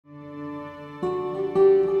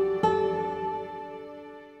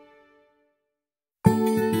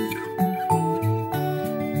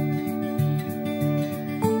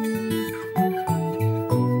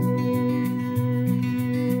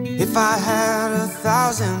If I had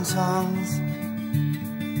 1,000 tongues,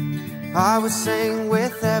 I would sing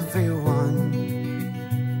with everyone.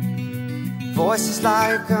 Voices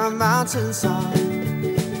like a mountain song,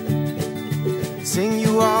 sing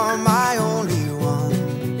you are my only one.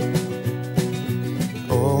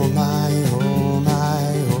 Oh my, oh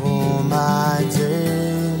my, oh my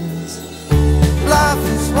days. Life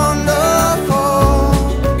is wonderful.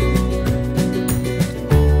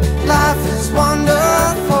 Life is wonderful.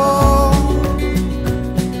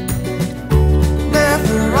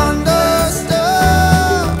 Never understood,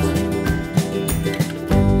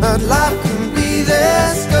 but life can be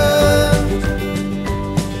this good.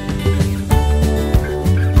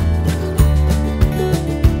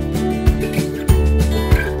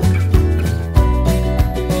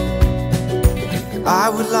 I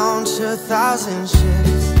would launch 1,000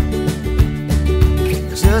 ships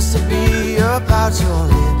just to be about your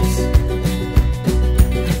lips,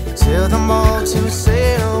 tell them all to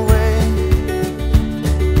sail